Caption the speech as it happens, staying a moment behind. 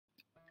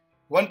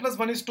1 plus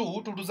 1 is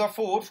 2, 2 2s are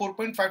 4,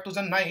 4.5 2s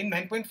are 9,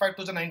 9.5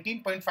 2s are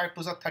 19, 0.5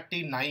 2s are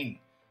 39.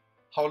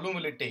 How long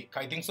will it take?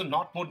 I think so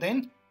not more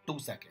than 2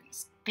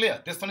 seconds. Clear?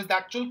 This one is the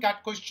actual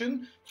CAT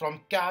question from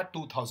CAT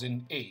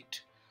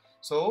 2008.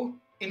 So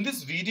in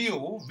this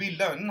video, we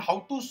learn how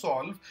to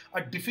solve a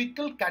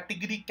difficult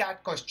category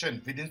CAT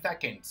question within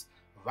seconds.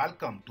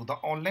 Welcome to the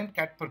online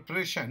CAT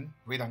preparation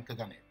with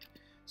AnkGanit.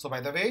 So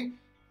by the way,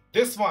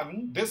 this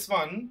one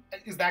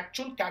is the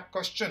actual CAT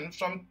question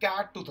from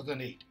CAT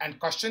 2008, and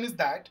question is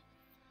that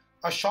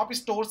a shop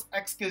stores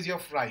X kg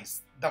of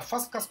rice. The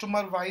first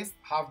customer buys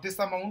half this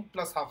amount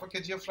plus half a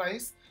kg of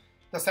rice.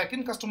 The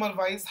second customer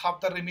buys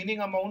half the remaining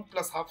amount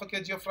plus half a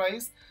kg of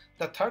rice.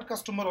 The third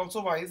customer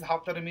also buys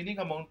half the remaining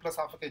amount plus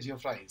half a kg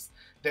of rice.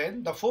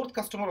 Then the fourth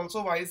customer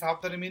also buys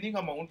half the remaining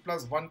amount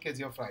plus 1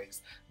 kg of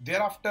rice.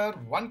 Thereafter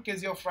 1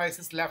 kg of rice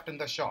is left in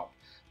the shop.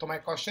 So my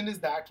question is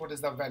that what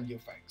is the value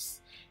of X?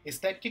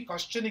 इस type की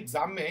question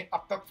exam में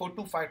अब तक 4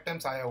 to 5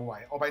 times आया हुआ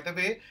है। और by the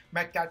way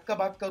मैं कैट का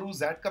बात करूं,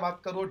 जेड का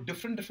बात करूं,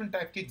 डिफरेंट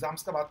टाइप के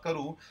एग्जाम्स का बात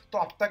करूं तो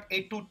अब तक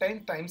 8 to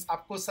 10 टाइम्स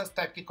आपको सच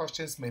टाइप के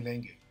क्वेश्चंस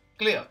मिलेंगे।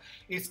 क्लियर?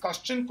 इस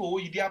क्वेश्चन को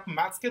यदि आप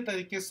मैथ्स के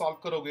तरीके सॉल्व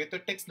करोगे तो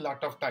it takes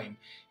lot of time.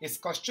 इस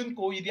क्वेश्चन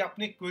को यदि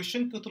आपने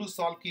इक्वेशन के थ्रू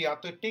सॉल्व किया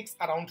तो it takes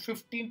around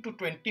 15 to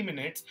 20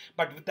 minutes,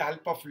 but with the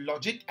help of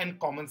logic and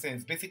common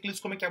sense. Basically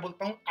इसको मैं क्या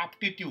बोलता हूं,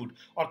 एप्टीट्यूड।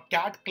 और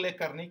कैट क्लियर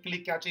करने के लिए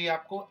क्या चाहिए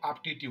आपको?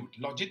 एप्टीट्यूड,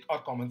 लॉजिक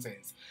और common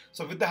sense.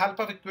 So with the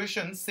help of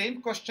equation same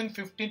question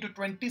 15 to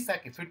 20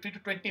 second 15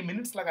 to 20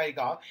 minutes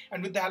लगाएगा,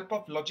 and with the help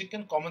of logic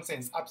and common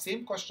sense आप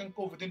सेम क्वेश्चन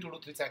को with in 2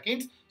 to 3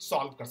 seconds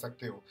solve कर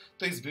सकते हो।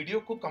 तो इस video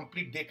को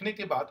complete देखने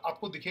के बाद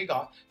आपको दिखेगा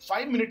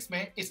 5 मिनट्स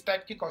में इस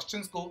टाइप के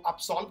क्वेश्चंस को आप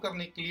सॉल्व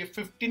करने के लिए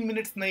 15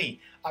 मिनट्स नहीं,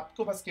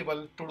 आपको बस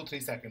केवल 2 to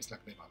 3 सेकंड्स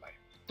लगने वाला है।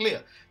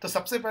 क्लियर? तो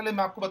सबसे पहले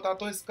मैं आपको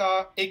बताता हूं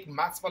इसका एक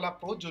मैथ्स वाला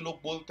अप्रोच जो लोग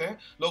बोलते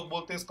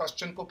हैं इस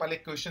क्वेश्चन को पहले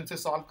क्वेश्चन से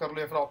सॉल्व कर लो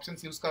या फिर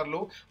ऑप्शंस यूज कर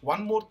लो।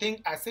 वन मोर थिंग,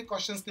 ऐसे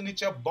क्वेश्चंस के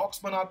नीचे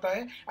बॉक्स बनाता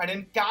है, एंड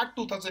इन कैट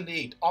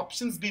 2008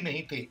 ऑप्शंस भी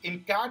नहीं थे। इन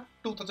कैट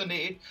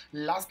 2008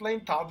 लास्ट लाइन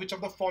था which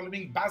of the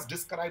following best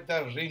describe the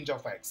range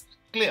of x.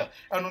 Clear?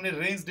 उन्होंने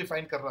रेंज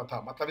डिफाइन कर रहा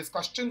था, मतलब इस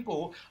क्वेश्चन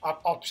को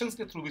आप ऑप्शंस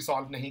के थ्रू भी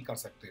सॉल्व नहीं कर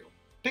सकते हो।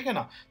 ठीक है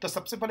ना? तो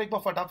सबसे पहले एक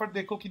बार फटाफट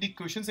देखो कि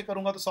इक्वेशन से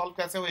करूंगा तो सॉल्व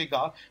कैसे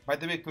होएगा। बाय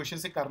द वे इक्वेशन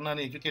से करना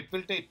नहीं, क्योंकि it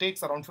will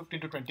takes around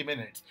 15 to 20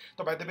 minutes.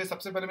 तो बाय द वे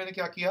सबसे पहले मैंने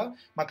क्या किया,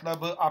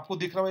 मतलब आपको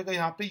दिख रहा होगा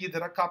यहाँ पे ये दे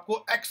रखा आपको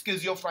x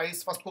kg of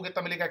rice. First को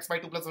कितना मिलेगा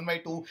x/2 +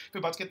 1/2,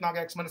 फिर बच कितना आ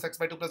गया x -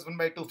 x/2 +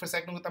 1/2, फिर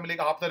सेकंड को कितना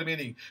मिलेगा हाफ द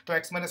रिमेनिंग, तो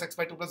x -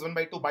 x/2 +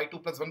 1/2 by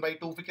 2 +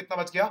 1/2, फिर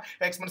कितना बच गया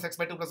x -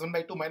 x/2 +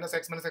 1/2 minus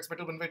x -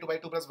 x/2 = 1/2 by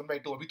 2 +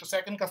 1/2। अभी तो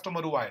सेकंड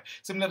कस्टमर हुआ है।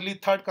 सिमिलरली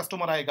थर्ड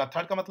कस्टमर आएगा।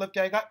 थर्ड का मतलब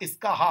क्या आएगा,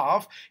 इसका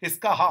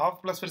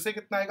हाफ प्लस फिर से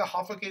कितना आएगा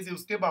हाफ अ केजी।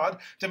 उसके बाद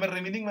जब मैं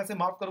रिमेनिंग में से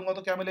माफ करूंगा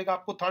तो क्या मिलेगा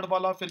आपको, थर्ड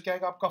वाला, फिर क्या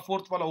आएगा आपका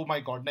फोर्थ वाला। ओ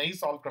माय गॉड, नहीं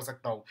सॉल्व कर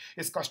सकता हूं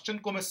इस क्वेश्चन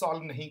को, मैं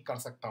सॉल्व नहीं कर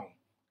सकता हूं।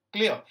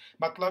 क्लियर?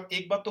 मतलब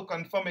एक बात तो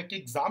कंफर्म है कि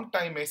एग्जाम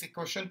टाइम में इस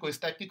क्वेश्चन को,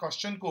 इस टाइप की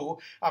क्वेश्चन को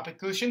आप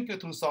इक्वेशन के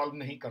थ्रू सॉल्व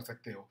नहीं कर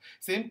सकते हो।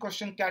 सेम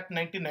क्वेश्चन कैट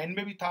 99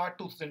 में भी था,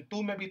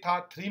 2002 में भी था,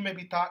 3 में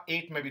भी था,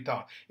 8 में भी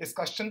था। इस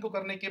क्वेश्चन को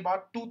करने के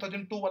बाद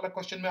 2002 वाला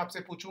क्वेश्चन मैं आपसे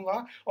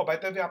पूछूंगा, और बाय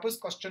द वे आप इस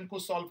क्वेश्चन को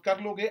सॉल्व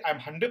कर लोगे, I am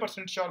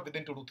 100% sure, with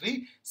in 2 to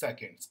 3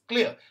 seconds.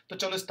 Clear? तो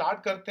चलो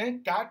स्टार्ट करते हैं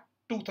कैट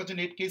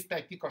 2008 के इस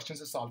टाइप की क्वेश्चन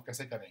से सॉल्व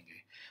कैसे करेंगे।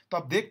 तो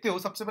आप देखते हो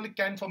सबसे पहले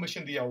क्या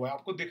इंफॉर्मेशन दिया हुआ है,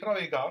 आपको दिख रहा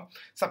होगा।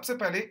 सबसे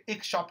पहले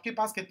एक शॉप के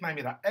पास कितना है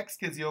मेरा x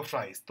kg ऑफ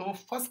राइस, तो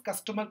फर्स्ट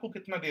कस्टमर को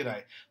कितना दे रहा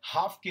है,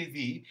 हाफ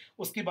kg।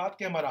 उसके बाद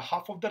क्या हमारा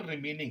हाफ ऑफ द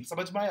रिमेनिंग।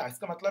 समझ में आया?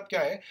 इसका मतलब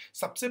क्या है,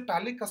 सबसे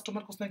पहले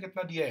कस्टमर को उसने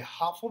कितना दिया है,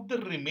 half of the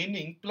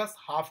remaining plus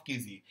half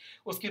kg।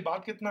 उसके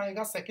बाद कितना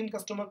आएगा, सेकेंड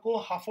कस्टमर को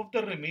हाफ ऑफ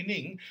द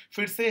रिमेनिंग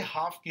फिर से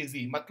हाफ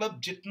kg, मतलब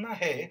जितना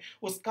है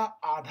उसका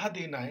आधा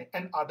देना है,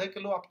 एंड आधा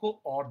किलो आपको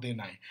और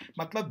देना है।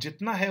 मतलब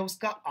जितना है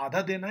उसका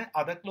आधा देना है,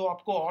 आधा किलो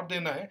आपको और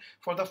देना है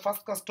फॉर द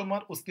फर्स्ट कस्टमर।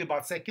 उसके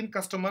बाद second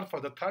customer,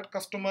 for the third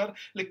customer.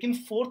 लेकिन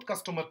फोर्थ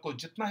कस्टमर को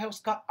जितना है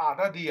उसका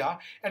आधा दिया,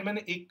 एंड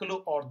मैंने 1 किलो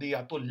और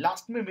दिया, तो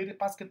लास्ट में मेरे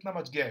पास कितना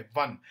बच गया है,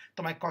 1।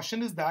 तो my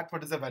question is that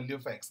what is the value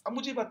of x। अब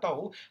मुझे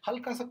बताओ,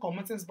 हल्का सा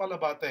कॉमन सेंस वाला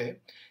बात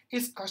है,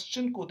 इस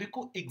क्वेश्चन को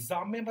देखो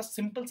एग्जाम में बस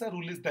सिंपल सा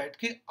रूल इज दैट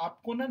कि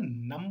आपको ना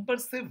नंबर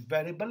से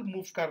वेरिएबल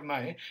मूव करना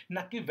है,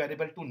 ना कि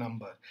वेरिएबल टू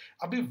नंबर।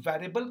 अभी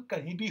वेरिएबल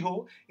कहीं भी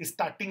हो,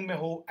 स्टार्टिंग में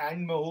हो,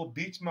 एंड में हो,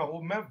 बीच में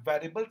हो, मैं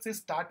वेरिएबल से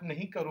स्टार्ट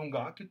नहीं करूंगा,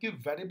 क्योंकि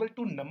वेरिएबल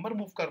टू नंबर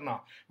मूव करना,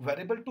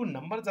 वेरिएबल टू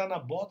नंबर जाना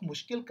बहुत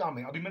मुश्किल काम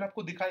है। अभी मैंने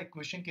आपको दिखाया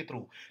इक्वेशन के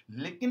थ्रू,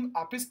 लेकिन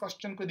आप इस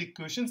क्वेश्चन को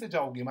इक्वेशन से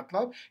जाओगे,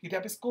 मतलब यदि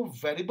आप इसको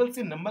वेरिएबल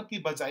से नंबर की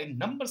बजाय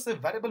नंबर से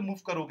वेरिएबल मूव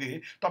करोगे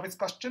तो आप इस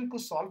क्वेश्चन को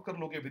सॉल्व कर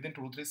लोगे विद इन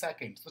 2 to 3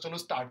 सेकंड्स। तो चलो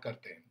स्टार्ट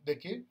करते हैं।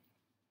 देखिए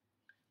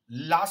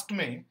लास्ट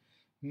में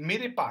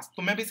मेरे पास,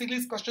 तो मैं बेसिकली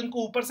इस क्वेश्चन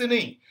को ऊपर से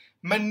नहीं,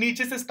 मैं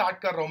नीचे से स्टार्ट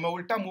कर रहा हूं, मैं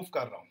उल्टा मूव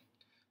कर रहा हूं।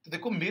 तो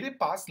देखो मेरे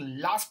पास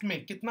लास्ट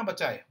में कितना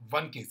बचा है,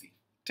 1 kg।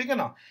 ठीक है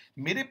ना?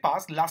 मेरे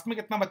पास लास्ट में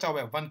कितना बचा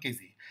हुआ है, 1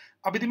 kg।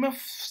 अब यदि मैं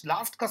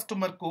लास्ट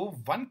कस्टमर को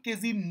 1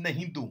 kg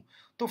नहीं दूं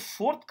तो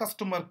फोर्थ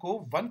कस्टमर को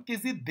 1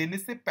 kg देने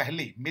से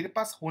पहले मेरे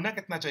पास होना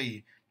कितना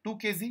चाहिए, 2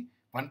 kg।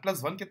 1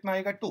 + 1 कितना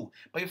आएगा 2।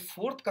 भाई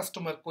फोर्थ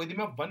कस्टमर को यदि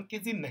मैं 1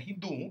 kg नहीं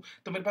दूं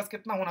तो मेरे पास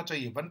कितना होना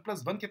चाहिए, 1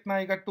 + 1 कितना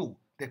आएगा 2।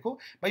 देखो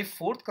भाई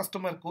फोर्थ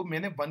कस्टमर को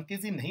मैंने 1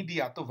 kg नहीं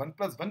दिया तो 1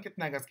 + 1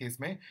 कितना आएगा इस केस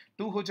में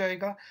 2 हो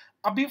जाएगा।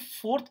 अभी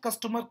फोर्थ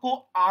कस्टमर को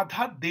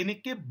आधा देने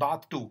के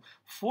बाद 2,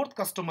 फोर्थ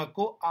कस्टमर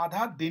को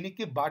आधा देने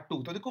के बाद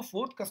 2, तो देखो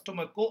फोर्थ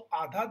कस्टमर को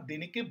आधा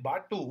देने के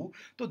बाद 2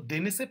 तो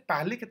देने से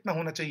पहले कितना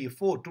होना चाहिए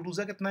 4, 2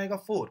 2 कितना आएगा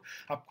 4।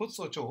 अब खुद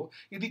सोचो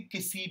यदि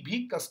किसी भी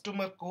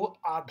कस्टमर को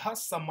आधा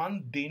सामान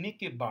देने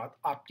के बाद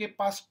आपके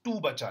पास 2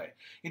 बचा है,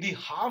 यदि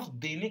हाफ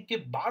देने के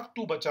बाद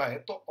 2 बचा है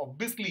तो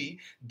ऑब्वियसली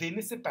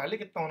देने से पहले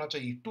कितना होना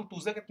चाहिए 2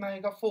 2 कितना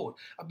आएगा 4।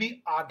 अभी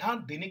आधा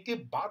देने के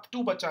बाद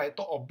 2 बचा है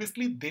तो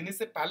ऑब्वियसली देने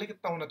से पहले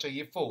कितना होना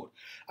चाहिए 4।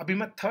 अभी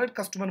मैं थर्ड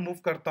कस्टमर मूव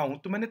करता हूं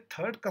तो मैंने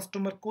थर्ड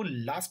कस्टमर को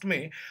लास्ट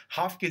में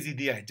हाफ केजी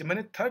दिया है। जब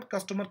मैंने थर्ड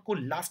कस्टमर को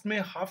लास्ट में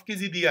हाफ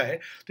केजी दिया है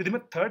तो यदि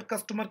मैं थर्ड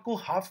कस्टमर को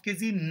हाफ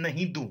केजी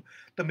नहीं दूं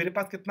तो मेरे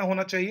पास कितना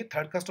होना चाहिए,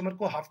 थर्ड कस्टमर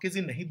को हाफ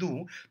केजी नहीं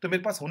दूं तो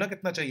मेरे पास होना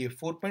कितना चाहिए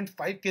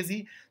 4.5 केजी।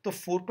 तो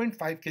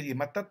 4.5 केजी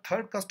मतलब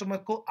थर्ड कस्टमर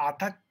को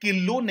आधा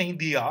किलो नहीं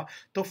दिया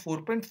तो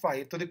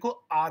 4.5, तो देखो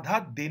आधा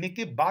देने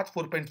के बाद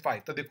 4.5,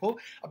 तो देखो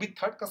अभी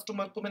थर्ड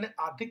कस्टमर को मैंने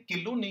आधे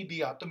किलो नहीं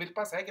दिया तो मेरे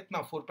पास है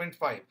कितना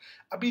 4.5।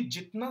 अभी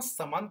जितना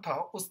सामान था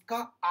उसका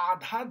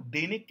आधा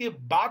देने के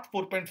बाद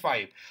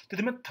 4.5, तो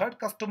यदि मैं थर्ड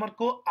कस्टमर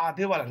को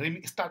आधे वाला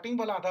स्टार्टिंग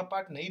वाला आधा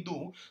पार्ट नहीं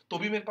दूं तो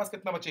भी मेरे पास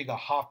कितना बचेगा,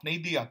 हाफ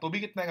नहीं दिया तो भी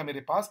कितना आएगा मेरे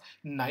पास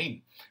 9।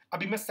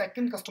 अभी मैं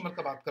सेकंड कस्टमर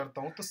का बात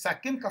करता हूं तो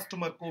सेकंड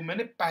कस्टमर को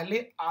मैंने पहले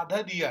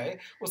आधा दिया है,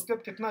 उसके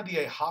बाद कितना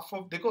दिया है हाफ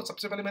ऑफ, देखो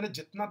सबसे पहले मैंने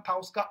जितना था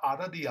उसका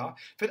आधा दिया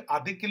फिर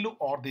आधे किलो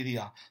और दे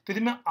दिया, तो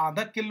यदि मैं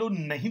आधा किलो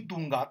नहीं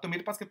दूंगा तो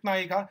मेरे पास कितना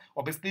आएगा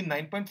ऑब्वियसली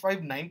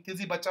 9.5, 9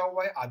 केजी बचा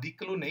हुआ है, आधी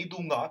किलो नहीं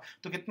दूंगा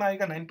तो कितना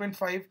आएगा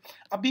 9.5।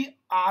 अभी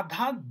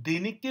आधा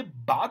देने के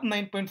बाद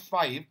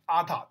 9.5,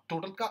 आधा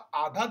टोटल का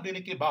आधा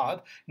देने के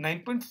बाद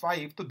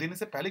 9.5 तो देने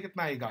से पहले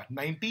कितना आएगा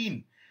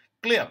 19।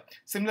 क्लियर।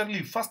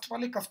 सिमिलरली फर्स्ट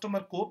वाले कस्टमर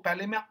को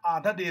पहले मैं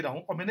आधा दे रहा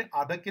हूं और मैंने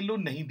आधा किलो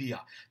नहीं दिया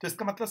तो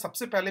इसका मतलब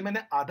सबसे पहले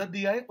मैंने आधा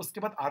दिया है उसके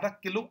बाद आधा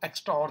किलो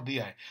एक्स्ट्रा और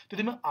दिया है, तो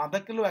यदि मैं आधा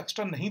किलो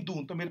एक्स्ट्रा नहीं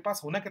दूं तो मेरे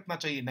पास होना कितना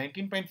चाहिए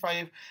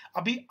 19.5।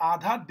 अभी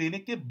आधा देने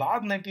के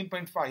बाद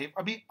 19.5,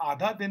 अभी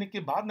आधा देने के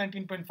बाद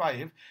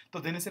 19.5 तो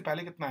देने से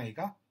पहले कितना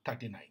आएगा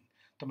 39।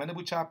 तो मैंने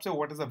पूछा आपसे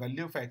what is the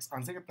value of x,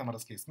 answer कितना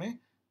हमारा केस में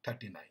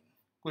 39।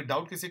 कोई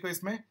डाउट किसी को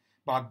इसमें?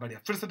 बहुत बढ़िया।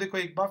 फिर से देखो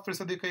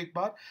एक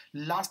बार,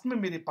 लास्ट में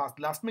मेरे पास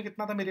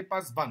कितना था मेरे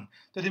पास 1,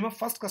 तो यदि मैं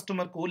फर्स्ट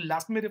कस्टमर को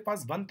लास्ट में मेरे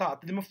पास 1 था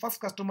तो यदि मैं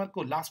फर्स्ट कस्टमर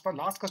को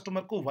लास्ट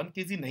कस्टमर को 1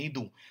 केजी नहीं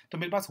दूं तो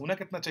मेरे पास होना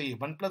कितना चाहिए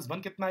 1 +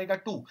 1 कितना आएगा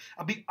 2।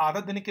 अभी आधा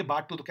देने के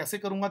बाद 2 तो कैसे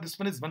करूंगा, दिस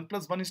वन इज 1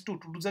 + 1 is 2,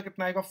 2 2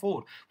 कितना आएगा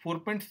 4,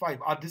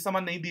 4.5 आधे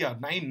सामान नहीं दिया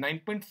 9,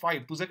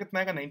 9.5 2 कितना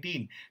आएगा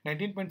 19,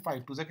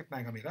 19.5 2 कितना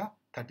आएगा मेरा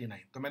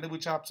 39। तो मैंने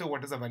पूछा आपसे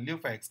what is the value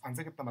of x,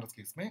 answer कितना हमारा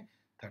केस में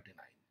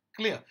 39।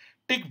 Clear.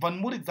 Take one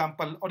more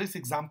example और इस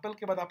एग्जांपल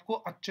के बाद आपको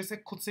अच्छे से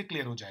खुद से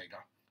क्लियर हो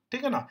जाएगा,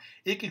 ठीक है ना।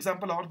 एक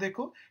एग्जांपल और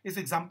देखो, इस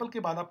एग्जांपल के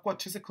बाद आपको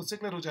अच्छे से खुद से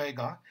क्लियर हो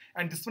जाएगा।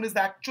 And this one is the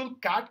actual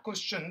cat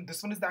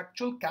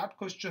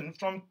question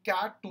from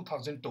cat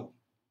 2002।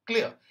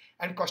 Clear.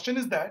 And question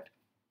is that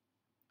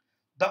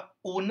the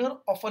owner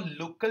of a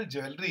local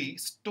jewellery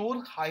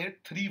store hired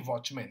 3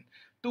 watchmen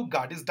to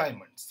guard his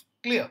diamonds.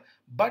 Clear.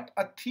 But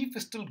a thief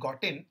still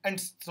got in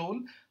and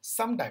stole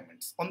some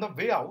diamonds. On the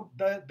way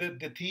out,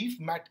 the thief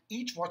met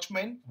each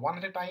watchman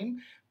one at a time.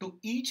 To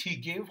each he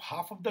gave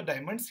half of the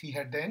diamonds he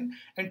had then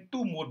and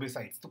 2 more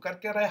besides. तो कर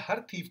क्या रहा है,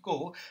 हर thief को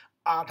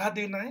आधा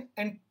देना है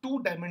and 2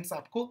 diamonds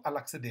आपको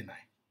अलग से देना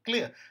है।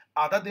 क्लियर।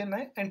 आधा देना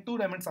है एंड 2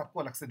 डायमंड्स आपको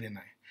अलग से देना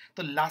है।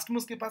 तो लास्ट में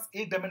उसके पास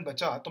 1 डायमंड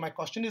बचा, तो my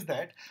question is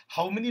that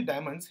how many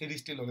diamonds he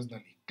steel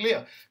originally.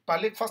 Clear.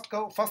 पहले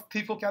फर्स्ट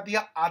थीफ को क्या दिया,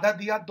 आधा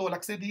दिया 2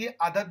 अलग से दिए,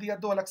 आधा दिया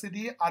 2 अलग से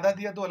दिए, आधा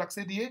दिया 2 अलग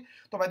से दिए,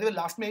 तो बाय द वे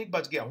लास्ट में 1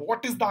 बच गया।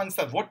 व्हाट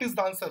इज द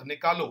आंसर,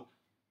 निकालो।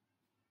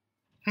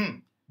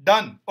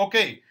 डन।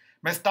 ओके,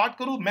 मैं स्टार्ट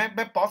करूं,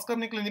 मैं पॉज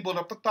करने के लिए नहीं बोल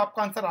रहा, अब तक तो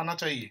आपका आंसर आना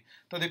चाहिए।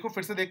 तो देखो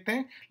फिर से देखते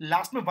हैं,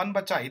 लास्ट में 1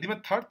 बचा, यदि मैं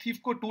थर्ड थीफ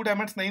को 2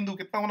 डायमंड्स नहीं दूं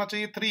कितना होना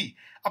चाहिए 3।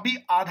 अभी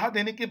आधा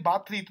देने के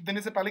बाद 3, तो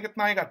देने से पहले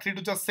कितना आएगा 3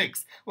 2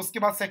 6। उसके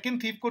बाद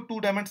सेकंड थीफ को 2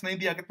 डायमंड्स नहीं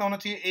दिया, कितना होना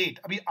चाहिए 8।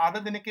 अभी आधा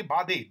देने के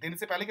बाद 8, देने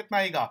से पहले कितना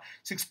आएगा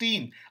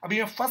 16। अभी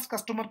मैं फर्स्ट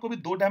कस्टमर को भी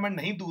 2 डायमंड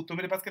नहीं दूं तो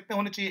मेरे पास कितने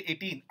होने चाहिए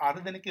 18।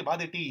 आधा देने के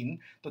बाद 18,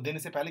 तो देने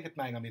से पहले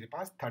कितना आएगा मेरे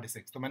पास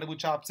 36। तो मैंने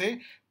पूछा आपसे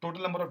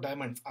total number of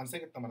diamonds, answer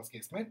कितना हमारा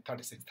केस में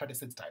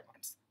 36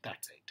 डायमंड्स।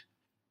 That's it.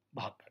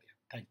 बहुत बढ़िया,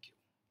 thank you.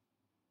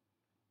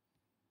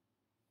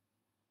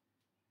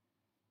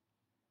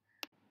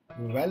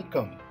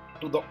 Welcome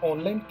to the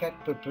online cat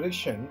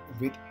preparation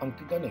with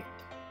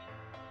AnkGanit.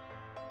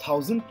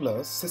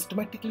 1000+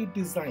 systematically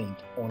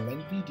designed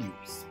online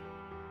videos.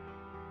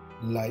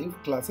 Live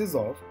classes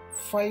of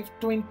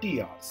 520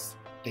 hours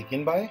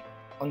taken by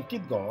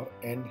Ankit Gaur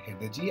and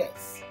Hriday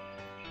GS.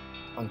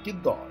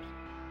 Ankit Gaur,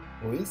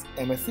 who is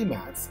MSc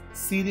Maths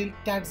serial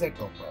CAT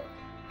topper.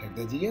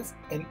 Hriday GS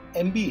and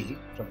MBA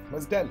from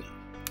MS Delhi.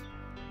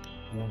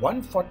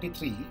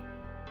 143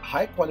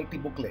 high quality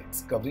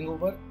booklets covering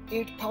over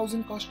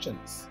 8,000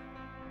 questions,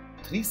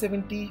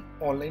 370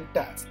 online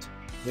tests,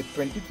 with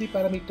 23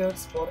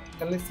 parameters for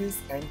analysis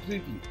and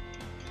review.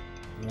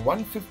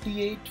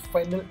 158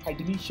 final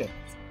admissions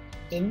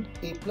in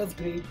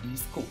A+Grade B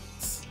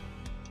schools.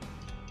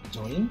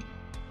 Join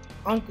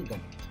AnkGanit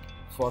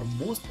for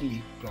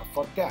mostly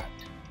preferred CAT.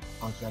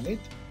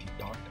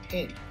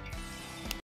 AnkGanit.in